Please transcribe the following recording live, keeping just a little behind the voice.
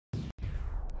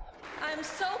I'm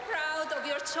so proud of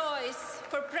your choice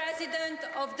for President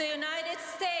of the United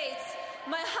States,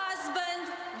 my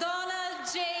husband, Donald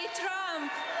J. Trump.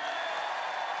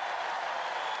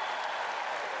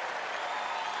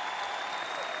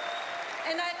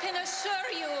 And I can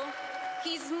assure you,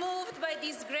 he's moved by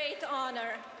this great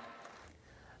honor.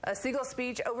 A Siegel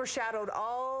speech overshadowed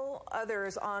all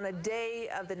others on a day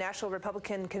of the National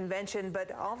Republican Convention,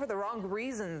 but all for the wrong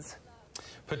reasons.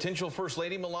 Potential First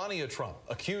Lady Melania Trump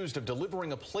accused of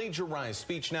delivering a plagiarized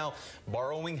speech, now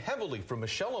borrowing heavily from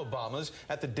Michelle Obama's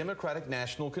at the Democratic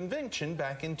National Convention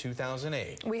back in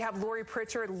 2008. We have Lori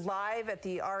Pritchard live at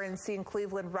the RNC in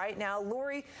Cleveland right now.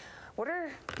 Lori, what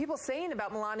are people saying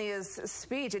about Melania's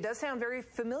speech? It does sound very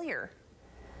familiar.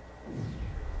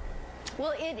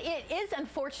 Well, it is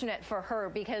unfortunate for her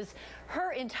because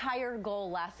her entire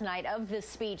goal last night of this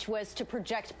speech was to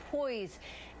project poise.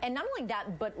 And not only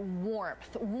that, but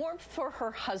warmth for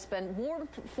her husband,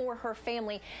 warmth for her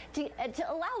family, to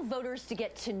allow voters to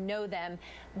get to know them.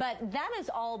 But that has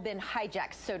all been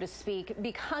hijacked, so to speak,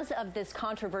 because of this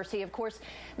controversy. Of course,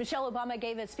 Michelle Obama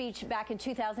gave a speech back in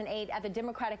 2008 at the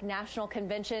Democratic National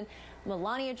Convention.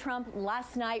 Melania Trump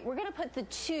last night. We're going to put the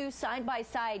two side by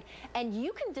side, and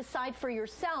you can decide for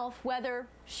yourself whether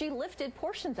she lifted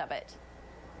portions of it.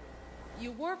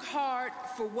 You work hard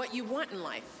for what you want in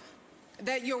life.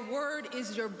 That your word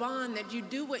is your bond, that you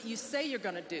do what you say you're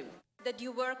going to do. That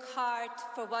you work hard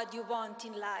for what you want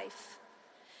in life.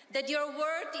 That your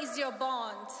word is your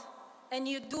bond, and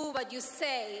you do what you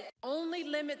say. Only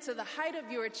limit to the height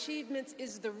of your achievements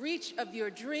is the reach of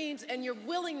your dreams and your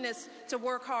willingness to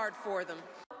work hard for them.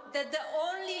 That the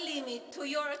only limit to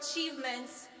your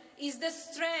achievements is the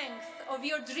strength of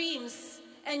your dreams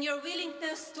and your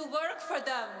willingness to work for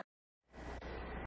them.